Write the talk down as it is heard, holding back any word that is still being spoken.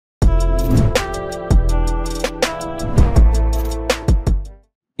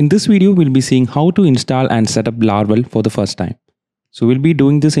In this video, we'll be seeing how to install and set up Laravel for the first time. So we'll be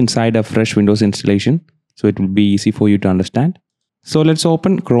doing this inside a fresh Windows installation, so it will be easy for you to understand. So let's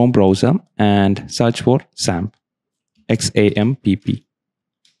open Chrome browser and search for XAMPP, XAMPP.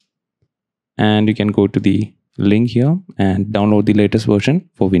 And you can go to the link here and download the latest version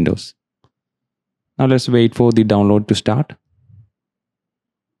for Windows. Now let's wait for the download to start.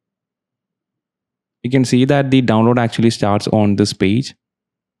 You can see that the download actually starts on this page.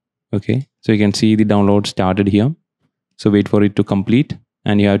 Okay, so you can see the download started here. So wait for it to complete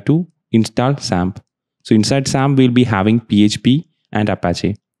and you have to install XAMPP. So inside XAMPP, we'll be having PHP and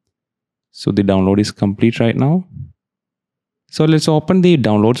Apache. So the download is complete right now. So let's open the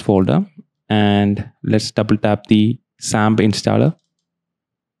downloads folder and let's double tap the XAMPP installer.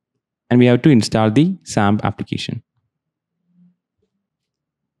 And we have to install the XAMPP application.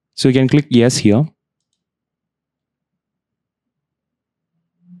 So you can click yes here.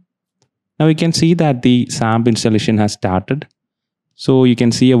 Now you can see that the XAMPP installation has started. So you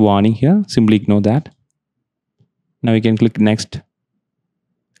can see a warning here. Simply ignore that. Now you can click next.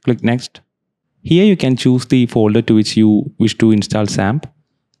 Click next. Here you can choose the folder to which you wish to install XAMPP.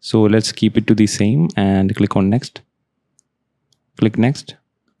 So let's keep it to the same and click on next. Click next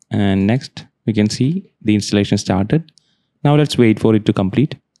and next. You can see the installation started. Now let's wait for it to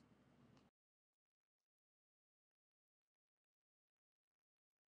complete.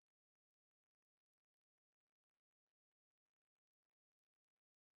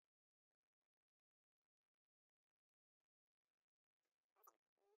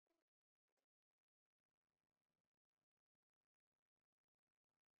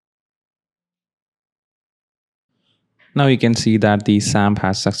 Now you can see that the XAMPP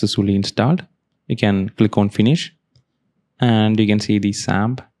has successfully installed. You can click on finish and you can see the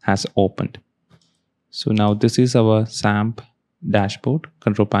XAMPP has opened. So now this is our XAMPP dashboard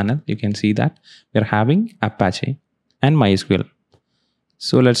control panel. You can see that we're having Apache and MySQL.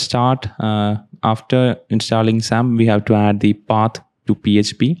 So let's start. After installing XAMPP, we have to add the path to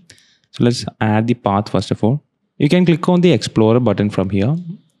PHP. So let's add the path first of all. You can click on the Explorer button from here.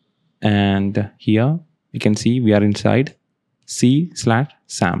 And here you can see we are inside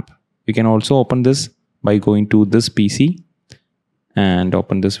C/XAMPP. You can also open this by going to this PC and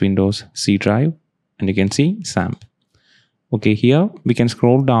open this Windows C drive and you can see XAMPP. Okay, here we can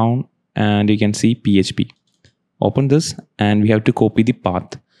scroll down and you can see PHP. Open this and we have to copy the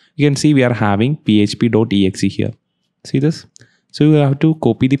path. You can see we are having php.exe here. See this? So you have to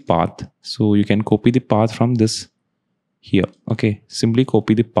copy the path. So you can copy the path from this here. Okay, simply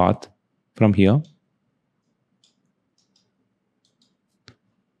copy the path from here.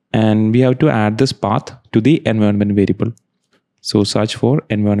 And we have to add this path to the environment variable. So search for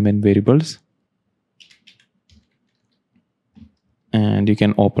environment variables. And you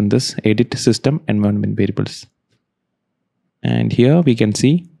can open this edit system environment variables. And here we can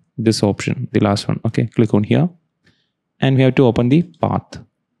see this option, the last one. Okay, click on here. And we have to open the path.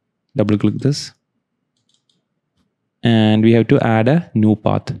 Double click this. And we have to add a new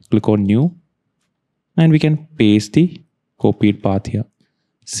path. Click on new. And we can paste the copied path here.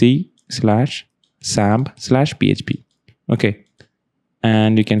 C/XAMPP/PHP. Okay.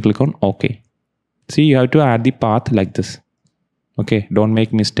 And you can click on OK. See, you have to add the path like this. Okay. Don't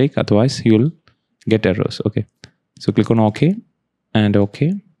make mistake. Otherwise, you'll get errors. Okay. So click on OK and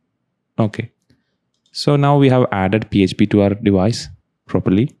OK. OK. So now we have added PHP to our device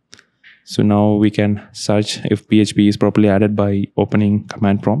properly. So now we can search if PHP is properly added by opening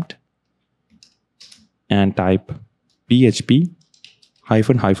command prompt and type PHP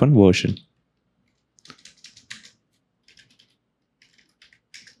 --version.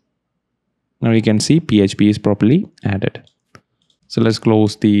 Now you can see PHP is properly added. So let's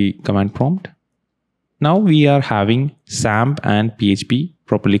close the command prompt. Now we are having XAMPP and PHP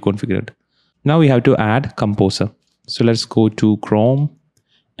properly configured. Now we have to add Composer. So let's go to Chrome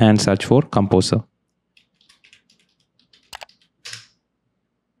and search for Composer.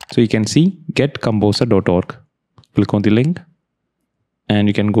 So you can see getcomposer.org. Click on the link and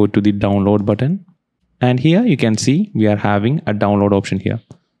you can go to the download button. And here you can see we are having a download option here.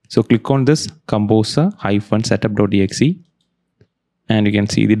 So click on this composer-setup.exe and you can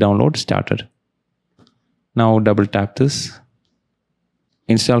see the download started. Now double tap this.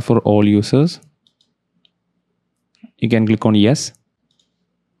 Install for all users. You can click on yes.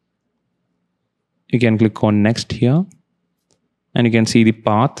 You can click on next here. And you can see the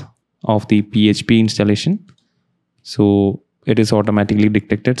path of the PHP installation. So it is automatically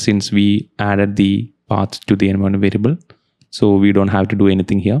detected since we added the path to the environment variable. So we don't have to do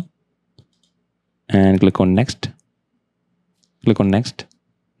anything here. And click on next. Click on next.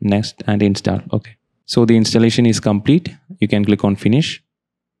 next and install. Okay, so the installation is complete. You can click on finish.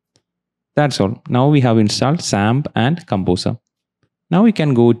 That's all. Now we have installed SAMP and Composer. Now we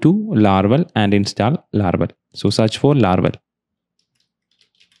can go to Laravel and install Laravel. So search for Laravel.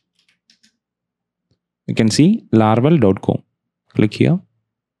 You can see laravel.com. Click here.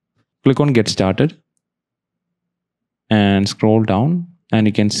 Click on get started and scroll down, and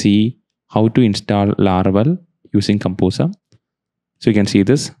you can see how to install Laravel using Composer. So you can see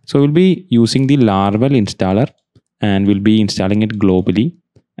this. So we'll be using the Laravel installer and we'll be installing it globally.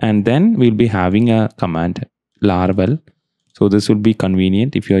 And then we'll be having a command Laravel. So this will be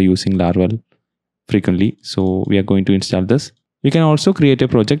convenient if you are using Laravel frequently. So we are going to install this. You can also create a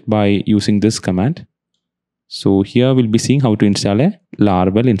project by using this command. So here we'll be seeing how to install a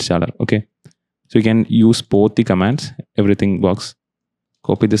Laravel installer. Okay. So you can use both the commands. Everything works.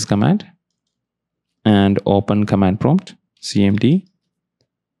 Copy this command and open command prompt, cmd.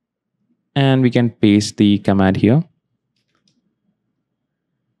 And we can paste the command here.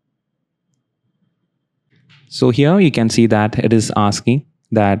 So here you can see that it is asking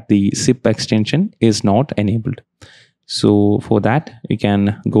that the zip extension is not enabled. So for that, we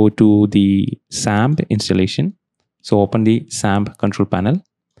can go to the SAMP installation. So open the SAMP control panel.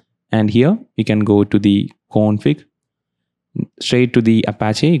 And here you can go to the config. Straight to the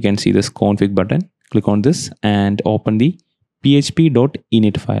Apache, you can see this config button. Click on this and open the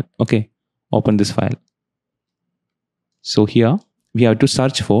php.init file. Okay, open this file. So here we have to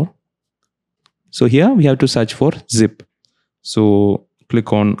search for. So here we have to search for zip. So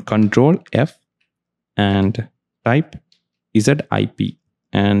click on Control F and type zip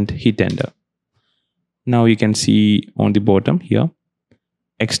and hit enter. Now you can see on the bottom here,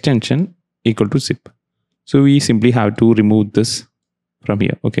 extension equal to zip. So we simply have to remove this from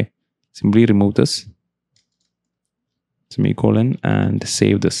here. Okay, simply remove this, semicolon, and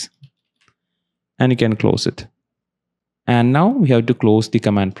save this. And you can close it. And now we have to close the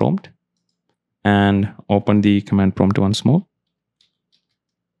command prompt and open the command prompt once more.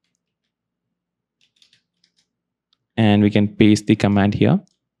 And we can paste the command here.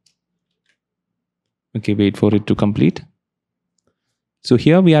 Okay, wait for it to complete. So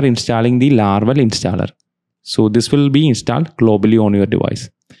here we are installing the Laravel installer. So this will be installed globally on your device.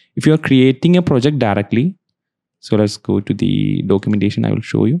 If you are creating a project directly, so let's go to the documentation, I will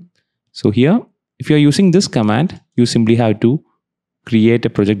show you. So here, if you are using this command, you simply have to create a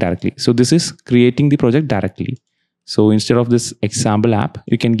project directly. So this is creating the project directly. So instead of this example app,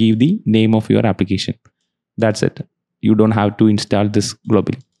 you can give the name of your application. That's it. You don't have to install this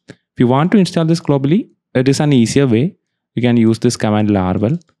globally. If you want to install this globally, it is an easier way. You can use this command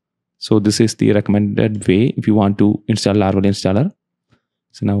Laravel. So this is the recommended way if you want to install Laravel installer.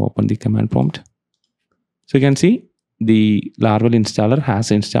 So now open the command prompt. So you can see the Laravel installer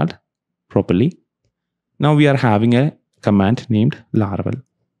has installed properly. Now we are having a command named Laravel.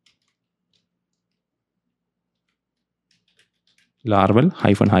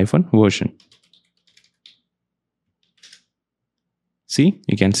 Laravel version. See,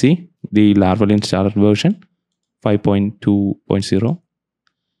 you can see the Laravel installer version 5.2.0.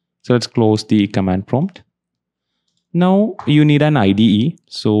 So let's close the command prompt. Now you need an IDE.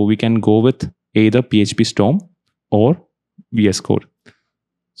 So we can go with either PHP Storm or VS Code.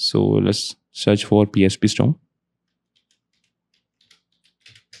 So let's search for PHP Storm.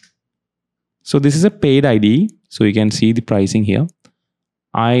 So this is a paid IDE. So you can see the pricing here.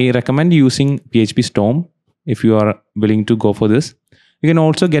 I recommend using PHP Storm if you are willing to go for this. You can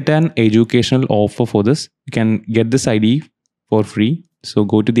also get an educational offer for this. You can get this IDE for free. So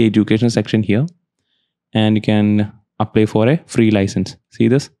go to the education section here and you can apply for a free license. See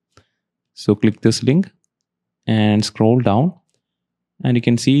this? So click this link and scroll down and you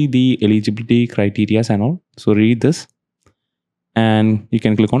can see the eligibility criteria and all. So read this and you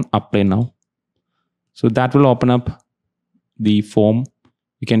can click on apply now. So that will open up the form.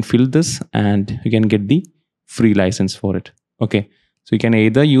 You can fill this and you can get the free license for it. Okay. So you can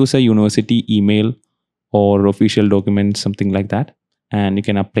either use a university email or official document, something like that. And you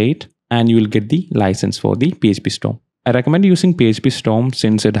can apply it and you will get the license for the PHP Storm. I recommend using PHP Storm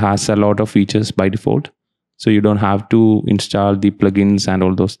since it has a lot of features by default. So you don't have to install the plugins and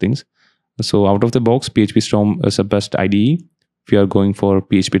all those things. So out of the box, PHP Storm is the best IDE if you are going for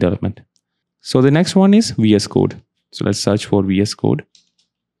PHP development. So the next one is VS Code. So let's search for VS Code.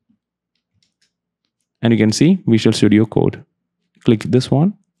 And you can see Visual Studio Code. Click this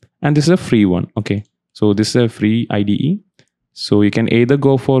one. And this is a free one. Okay. So this is a free IDE. So you can either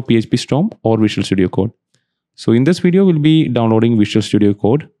go for PHP Storm or Visual Studio Code. So in this video, we'll be downloading Visual Studio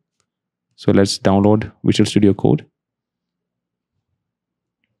Code. So let's download Visual Studio Code.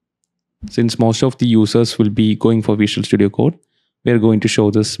 Since most of the users will be going for Visual Studio Code, we are going to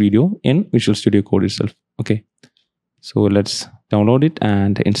show this video in Visual Studio Code itself. Okay, so let's download it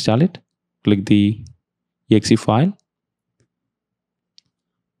and install it. Click the exe file.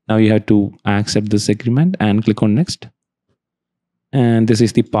 Now you have to accept this agreement and click on next. And this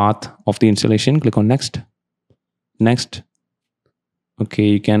is the path of the installation. Click on next. Next. Okay,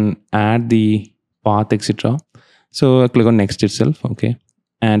 you can add the path, etc. So click on next itself. Okay,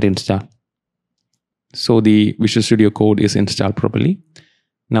 and install. So the Visual Studio Code is installed properly.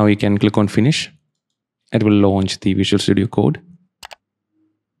 Now you can click on finish. It will launch the Visual Studio Code.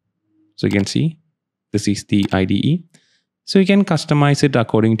 So you can see this is the IDE. So you can customize it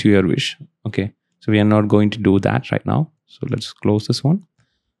according to your wish. Okay, so we are not going to do that right now. So let's close this one.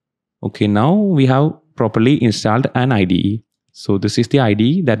 Okay, now we have properly installed an IDE. So this is the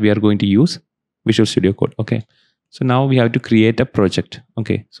IDE that we are going to use Visual Studio Code. Okay, so now we have to create a project.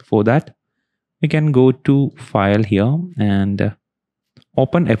 Okay, so for that, we can go to file here and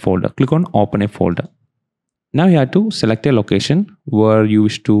open a folder. Click on open a folder. Now you have to select a location where you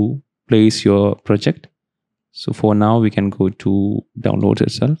wish to place your project. So for now, we can go to downloads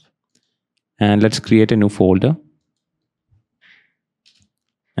itself and let's create a new folder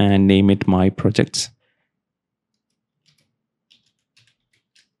and name it my projects.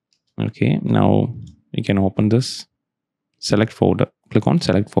 Okay, now you can open this, select folder, click on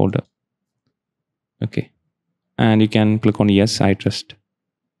select folder. Okay, and you can click on yes, I trust.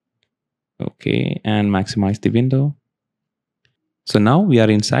 Okay, and maximize the window. So now we are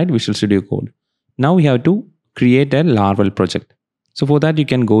inside Visual Studio Code. Now we have to create a Laravel project. So for that, you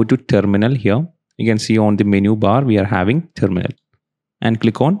can go to terminal here. You can see on the menu bar, we are having terminal and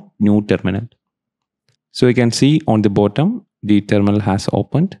click on new terminal. So you can see on the bottom, the terminal has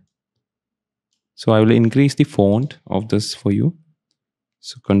opened. So I will increase the font of this for you.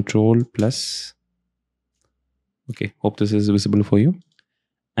 So Control plus. Okay, hope this is visible for you.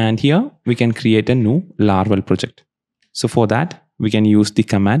 And here we can create a new Laravel project. So for that, we can use the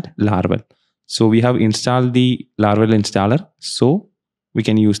command Laravel. So we have installed the Laravel installer. So we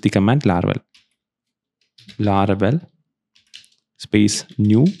can use the command Laravel. Laravel space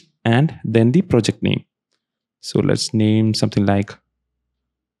new and then the project name. So let's name something like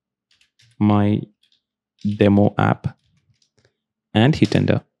my demo app and hit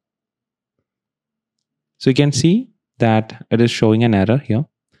enter. So you can see that it is showing an error here.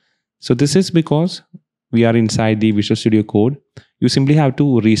 So this is because we are inside the Visual Studio Code. You simply have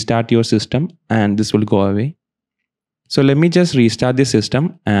to restart your system and this will go away. So let me just restart the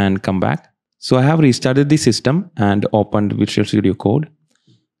system and come back. So I have restarted the system and opened Visual Studio Code.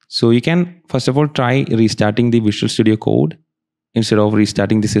 So you can first of all try restarting the Visual Studio Code instead of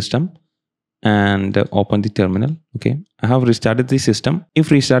restarting the system and open the terminal. Okay, I have restarted the system. If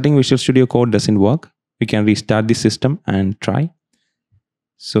restarting Visual Studio Code doesn't work, we can restart the system and try.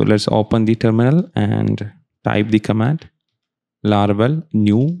 So let's open the terminal and type the command Laravel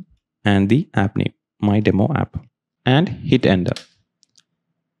new and the app name, my demo app, and hit enter.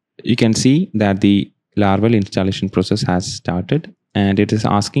 You can see that the Laravel installation process has started and it is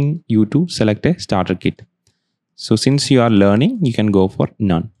asking you to select a starter kit. So since you are learning, you can go for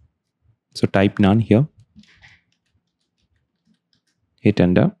none. So type none here, hit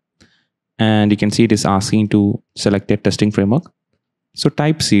enter, and you can see it is asking to select a testing framework. So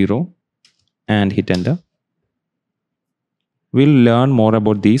type 0 and hit enter. We'll learn more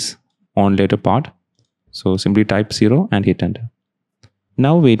about these on later part. So simply type 0 and hit enter.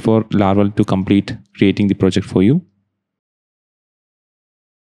 Now wait for Laravel to complete creating the project for you.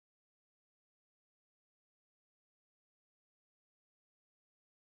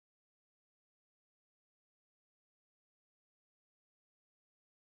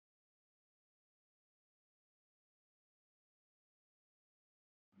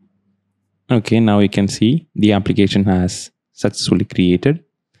 Okay, now you can see the application has successfully created.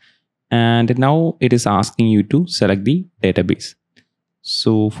 And now it is asking you to select the database.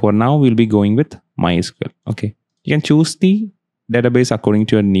 So for now, we'll be going with MySQL. Okay, you can choose the database according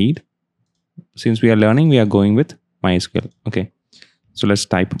to your need. Since we are learning, we are going with MySQL. Okay, so let's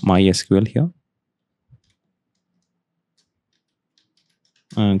type MySQL here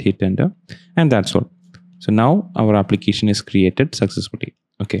and hit enter. And that's all. So now our application is created successfully.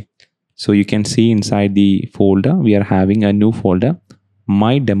 Okay, so you can see inside the folder, we are having a new folder,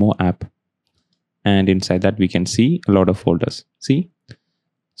 my demo app. And inside that, we can see a lot of folders. See?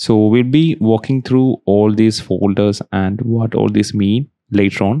 So we'll be walking through all these folders and what all these mean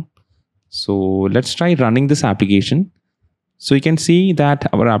later on. So let's try running this application. So you can see that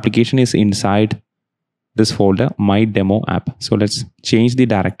our application is inside this folder, my demo app. So let's change the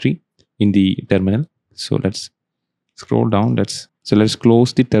directory. in the terminal. So let's scroll down. Let's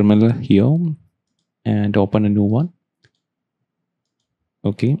close the terminal here and open a new one.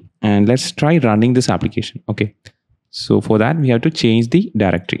 Okay, and let's try running this application. Okay, so for that we have to change the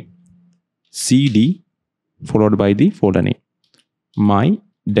directory, cd followed by the folder name, my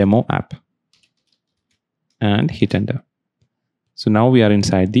demo app, and hit enter. So now we are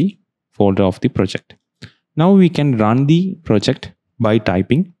inside the folder of the project. Now we can run the project by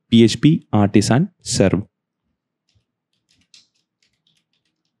typing php artisan serve.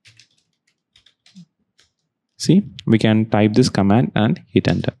 See, we can type this command and hit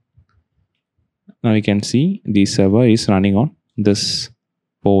enter. Now you can see the server is running on this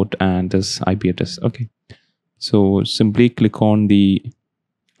port and this IP address. Okay, so simply click on the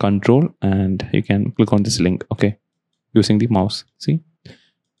control and you can click on this link. Okay, using the mouse. See,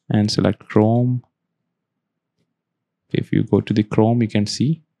 and select Chrome. If you go to the Chrome, you can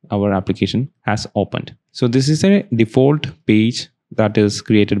see our application has opened. So this is a default page that is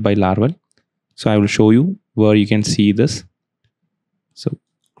created by Laravel. So I will show you where you can see this. So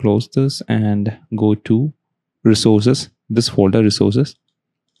close this and go to resources, this folder resources,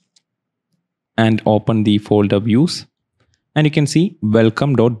 and open the folder views. And you can see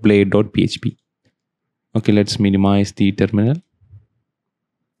welcome.blade.php. Okay, let's minimize the terminal.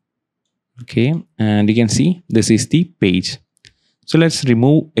 Okay, and you can see this is the page. So let's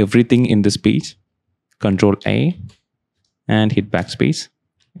remove everything in this page. Control A and hit backspace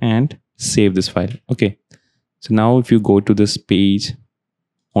and save this file. Okay, so now if you go to this page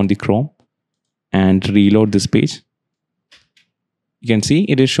on the Chrome and reload this page, you can see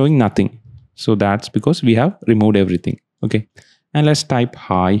it is showing nothing. So that's because we have removed everything. Okay, and let's type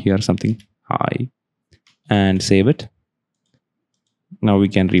hi here, something hi, and save it. Now we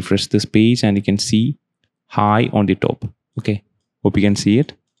can refresh this page and you can see hi on the top. Okay, hope you can see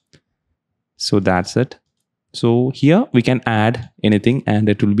it. So that's it. So here we can add anything and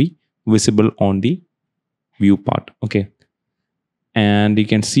it will be visible on the view part. Okay, and you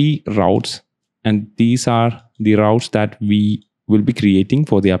can see routes, and these are the routes that we will be creating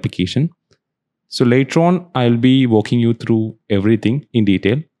for the application. So later on I'll be walking you through everything in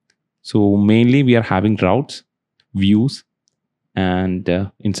detail. So mainly we are having routes, views, and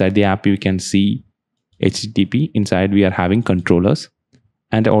inside the app you can see HTTP. Inside we are having controllers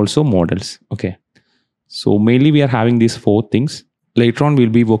and also models. Okay, so mainly we are having these 4 things. Later on we'll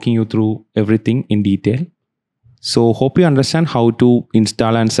be walking you through everything in detail. So hope you understand how to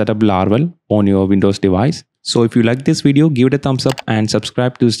install and set up Laravel on your Windows device. So if you like this video, give it a thumbs up and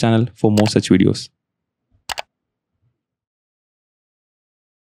subscribe to this channel for more such videos.